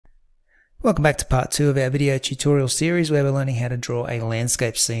Welcome back to part 2 of our video tutorial series where we're learning how to draw a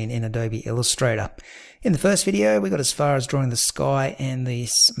landscape scene in Adobe Illustrator. In the first video we got as far as drawing the sky and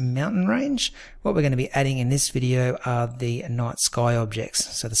this mountain range. What we're going to be adding in this video are the night sky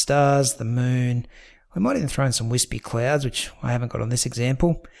objects. So the stars, the moon, we might even throw in some wispy clouds, which I haven't got on this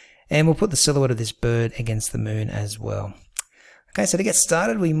example, and we'll put the silhouette of this bird against the moon as well. Okay, so to get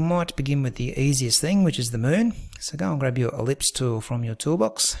started we might begin with the easiest thing, which is the moon. So go and grab your ellipse tool from your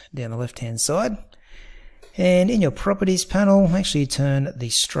toolbox down the left hand side, and in your properties panel make sure you turn the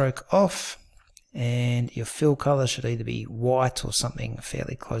stroke off, and your fill color should either be white or something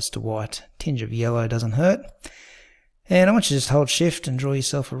fairly close to white. A tinge of yellow doesn't hurt. And I want you to just hold shift and draw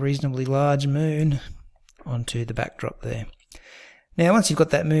yourself a reasonably large moon onto the backdrop there. Now once you've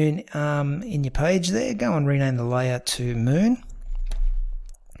got that moon in your page there, go and rename the layer to moon.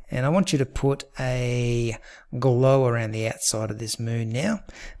 And I want you to put a glow around the outside of this moon now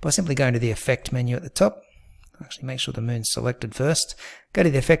by simply going to the effect menu at the top. Actually, make sure the moon's selected first. Go to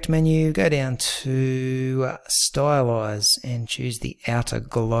the effect menu, go down to stylize and choose the outer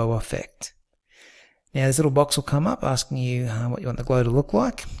glow effect. Now this little box will come up asking you what you want the glow to look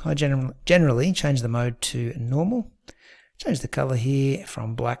like. I generally change the mode to normal. Change the color here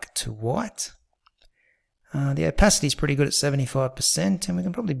from black to white. The opacity is pretty good at 75%, and we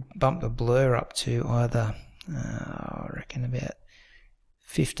can probably bump the blur up to either, I reckon about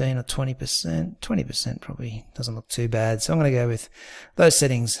 15 or 20%. 20% probably doesn't look too bad. So I'm going to go with those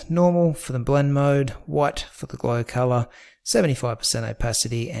settings: normal for the blend mode, white for the glow color, 75%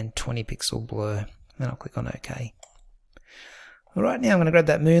 opacity, and 20 pixel blur. Then I'll click on OK. Alright, now I'm going to grab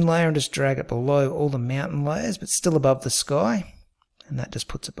that moon layer and just drag it below all the mountain layers, but still above the sky. And that just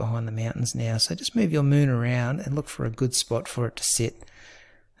puts it behind the mountains now. So just move your moon around and look for a good spot for it to sit.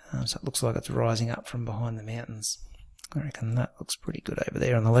 So it looks like it's rising up from behind the mountains. I reckon that looks pretty good over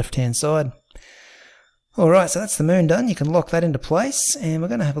there on the left hand side. Alright, so that's the moon done. You can lock that into place, and we're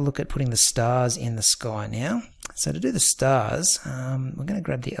going to have a look at putting the stars in the sky now. So to do the stars, we're going to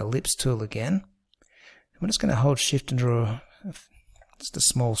grab the ellipse tool again. We're just going to hold shift and draw just a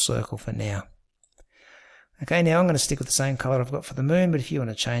small circle for now. Okay, now I'm going to stick with the same color I've got for the moon, but if you want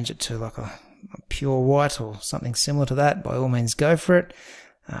to change it to like a pure white or something similar to that, by all means go for it.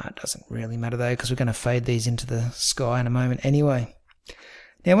 It doesn't really matter though, because we're going to fade these into the sky in a moment anyway.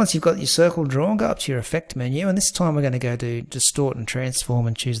 Now once you've got your circle drawn, go up to your effect menu, and this time we're going to go to distort and transform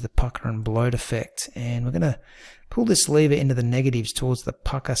and choose the pucker and bloat effect, and we're going to pull this lever into the negatives towards the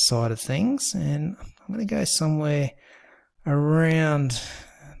pucker side of things, and I'm going to go somewhere around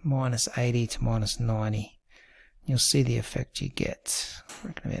 -80 to -90. You'll see the effect you get. I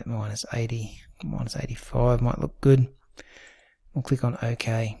reckon about -80, -85 might look good. We'll click on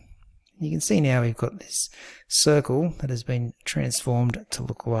OK. You can see now we've got this circle that has been transformed to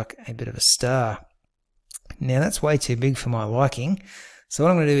look like a bit of a star. Now that's way too big for my liking, so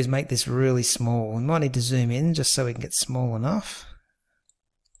what I'm going to do is make this really small. We might need to zoom in just so we can get small enough.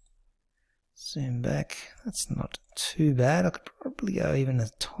 Zoom back. That's not too bad. I could probably go even a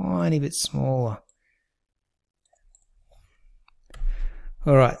tiny bit smaller.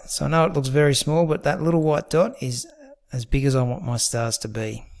 Alright, so I know it looks very small, but that little white dot is as big as I want my stars to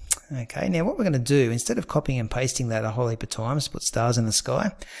be. Okay, now what we're going to do, instead of copying and pasting that a whole heap of times to put stars in the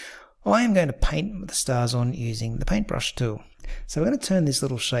sky, I am going to paint the stars on using the paintbrush tool. So we're going to turn this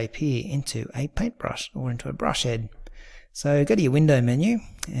little shape here into a paintbrush, or into a brush head. So go to your window menu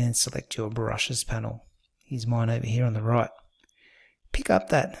and select your brushes panel. Here's mine over here on the right. Pick up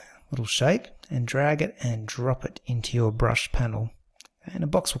that little shape and drag it and drop it into your brush panel. And a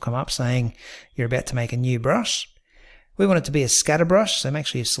box will come up saying you're about to make a new brush. We want it to be a scatter brush, so make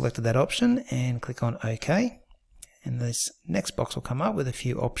sure you've selected that option and click on OK. And this next box will come up with a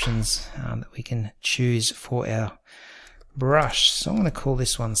few options that we can choose for our brush. So I'm going to call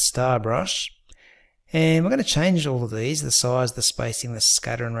this one Star Brush. And we're going to change all of these, the size, the spacing, the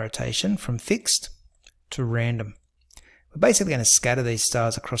scatter and rotation, from fixed to random. We're basically going to scatter these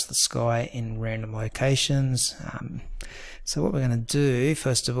stars across the sky in random locations. So what we're going to do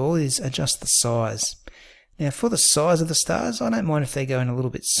first of all is adjust the size. Now for the size of the stars, I don't mind if they go in a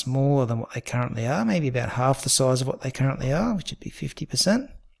little bit smaller than what they currently are, maybe about half the size of what they currently are, which would be 50%.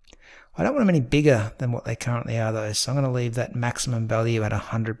 I don't want them any bigger than what they currently are though, so I'm going to leave that maximum value at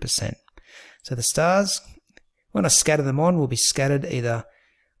 100%. So the stars, when I scatter them on, will be scattered either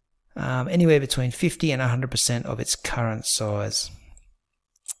anywhere between 50 and 100% of its current size.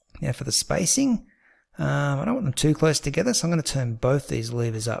 Now for the spacing, I don't want them too close together, so I'm going to turn both these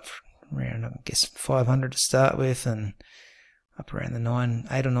levers up around, I guess, 500 to start with, and up around the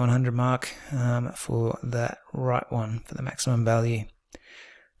 800 or 900 mark for that right one for the maximum value.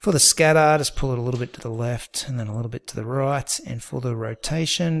 For the scatter, just pull it a little bit to the left and then a little bit to the right. And for the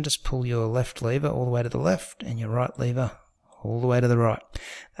rotation, just pull your left lever all the way to the left and your right lever all the way to the right.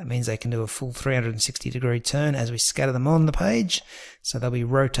 That means they can do a full 360-degree turn as we scatter them on the page, so they'll be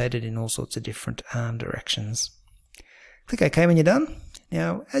rotated in all sorts of different directions. Click OK when you're done.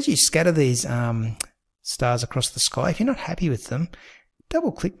 Now, as you scatter these stars across the sky, if you're not happy with them,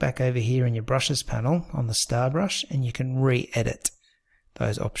 double click back over here in your brushes panel on the star brush and you can re-edit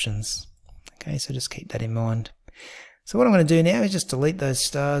those options. Okay, so just keep that in mind. So what I'm going to do now is just delete those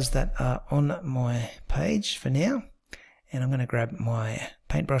stars that are on my page for now. And I'm going to grab my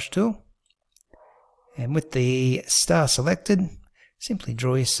paintbrush tool, and with the star selected, simply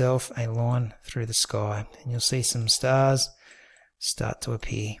draw yourself a line through the sky and you'll see some stars start to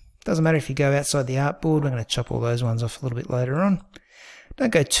appear. Doesn't matter if you go outside the artboard, we're going to chop all those ones off a little bit later on.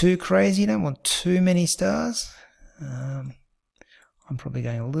 Don't go too crazy, you don't want too many stars. I'm probably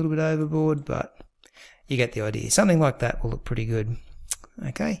going a little bit overboard, but you get the idea. Something like that will look pretty good.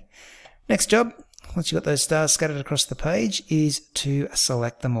 Okay, next job, once you've got those stars scattered across the page, is to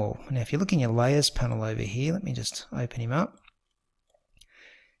select them all. Now if you look in your layers panel over here, let me just open him up.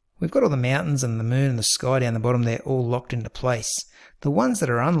 We've got all the mountains and the moon and the sky down the bottom there all locked into place. The ones that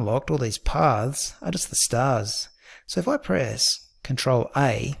are unlocked, all these paths, are just the stars. So if I press Control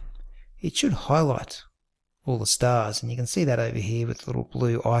A, it should highlight all the stars, and you can see that over here with the little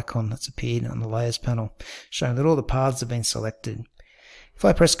blue icon that's appeared on the layers panel, showing that all the paths have been selected. If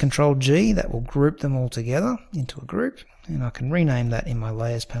I press Control G, that will group them all together into a group, and I can rename that in my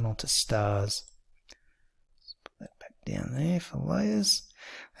layers panel to stars. Let's put that back down there for layers.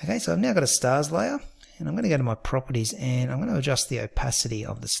 Okay, so I've now got a stars layer, and I'm going to go to my properties and I'm going to adjust the opacity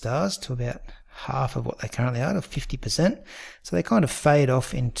of the stars to about half of what they currently are, to 50%, so they kind of fade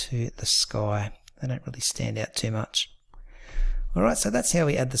off into the sky. They don't really stand out too much. Alright, so that's how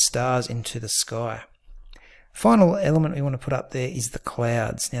we add the stars into the sky. Final element we want to put up there is the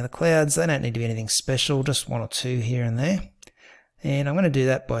clouds. Now the clouds, they don't need to be anything special, just one or two here and there. And I'm going to do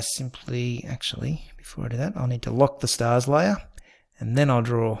that by simply, actually, before I do that, I'll need to lock the stars layer, and then I'll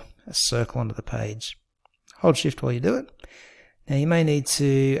draw a circle onto the page. Hold Shift while you do it. Now you may need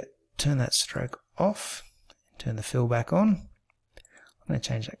to turn that stroke off, turn the fill back on. I'm going to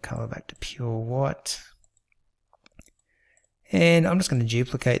change that color back to pure white. And I'm just going to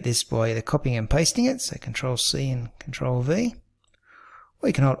duplicate this by either copying and pasting it, so Control C and Control V. Or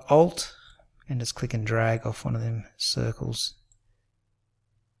you can hold Alt and just click and drag off one of them circles.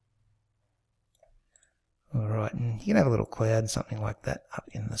 Alright, and you can have a little cloud, something like that, up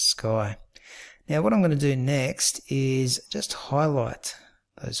in the sky. Now what I'm going to do next is just highlight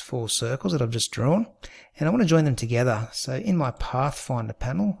those four circles that I've just drawn, and I want to join them together. So in my Pathfinder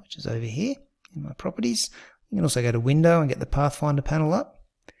panel, which is over here in my properties, you can also go to Window and get the Pathfinder panel up.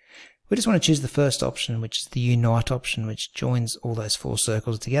 We just want to choose the first option, which is the Unite option, which joins all those four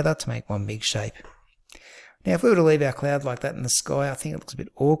circles together to make one big shape. Now if we were to leave our cloud like that in the sky, I think it looks a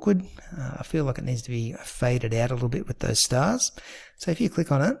bit awkward. I feel like it needs to be faded out a little bit with those stars. So if you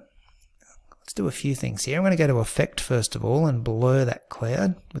click on it, let's do a few things here. I'm going to go to Effect first of all and blur that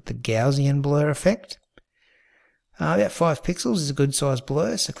cloud with the Gaussian blur effect. About 5 pixels is a good size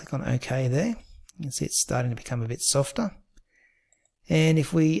blur, so click on OK there. You can see it's starting to become a bit softer. And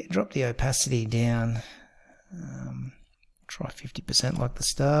if we drop the opacity down, try 50% like the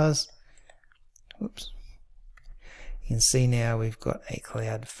stars. Whoops. You can see now we've got a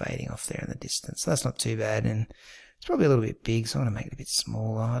cloud fading off there in the distance. So that's not too bad, and it's probably a little bit big, so I'm going to make it a bit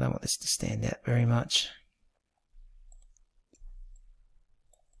smaller. I don't want this to stand out very much.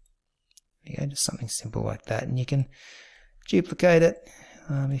 There you go, just something simple like that, and you can duplicate it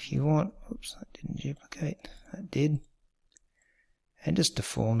if you want. Oops, that didn't duplicate. That did. And just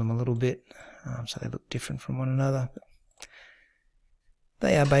deform them a little bit so they look different from one another. But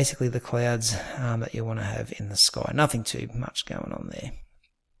they are basically the clouds that you want to have in the sky. Nothing too much going on there.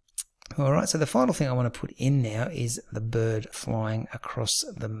 Alright, so the final thing I want to put in now is the bird flying across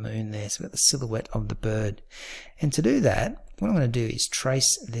the moon there. So we've got the silhouette of the bird. And to do that, what I'm going to do is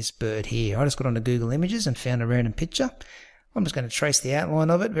trace this bird here. I just got onto Google Images and found a random picture. I'm just going to trace the outline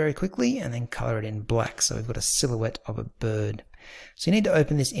of it very quickly and then colour it in black. So we've got a silhouette of a bird. So you need to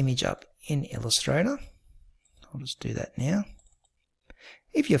open this image up in Illustrator. I'll just do that now.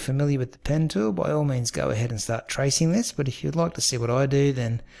 If you're familiar with the pen tool, by all means go ahead and start tracing this, but if you'd like to see what I do,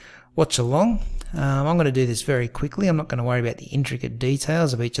 then watch along. I'm going to do this very quickly. I'm not going to worry about the intricate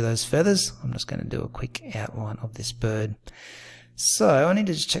details of each of those feathers. I'm just going to do a quick outline of this bird. So I need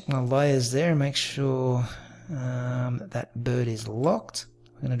to just check my layers there and make sure that bird is locked.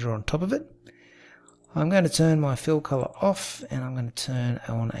 I'm going to draw on top of it. I'm going to turn my fill color off and I'm going to turn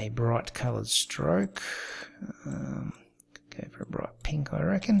on a bright colored stroke. Go for a bright pink, I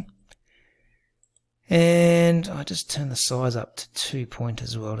reckon. And I just turn the size up to 2 point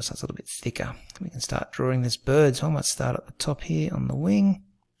as well, just so it's a little bit thicker. We can start drawing this bird. So I might start at the top here on the wing.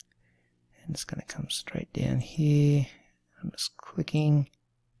 And it's going to come straight down here. I'm just clicking.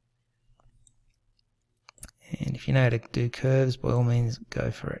 And if you know how to do curves, by all means,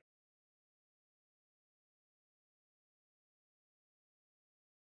 go for it.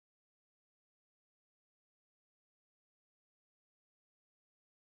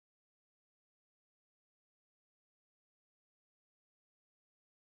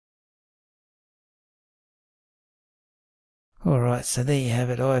 Alright, so there you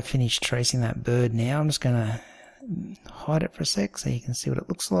have it. I've finished tracing that bird now. I'm just going to hide it for a sec so you can see what it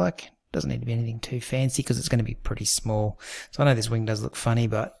looks like. Doesn't need to be anything too fancy because it's going to be pretty small. So I know this wing does look funny,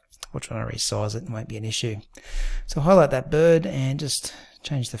 but we're trying to resize it. It won't be an issue. So highlight that bird and just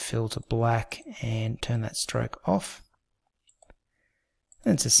change the fill to black and turn that stroke off.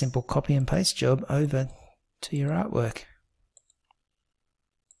 And it's a simple copy and paste job over to your artwork.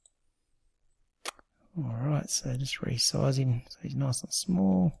 Alright, so just resize him so he's nice and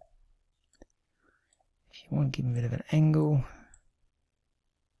small. If you want, give him a bit of an angle.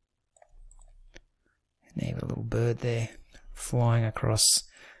 And you've got a little bird there flying across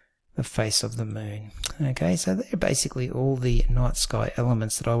the face of the moon. Okay, so they're basically all the night sky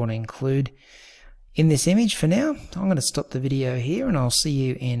elements that I want to include in this image for now. I'm going to stop the video here and I'll see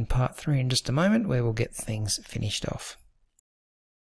you in part 3 in just a moment where we'll get things finished off.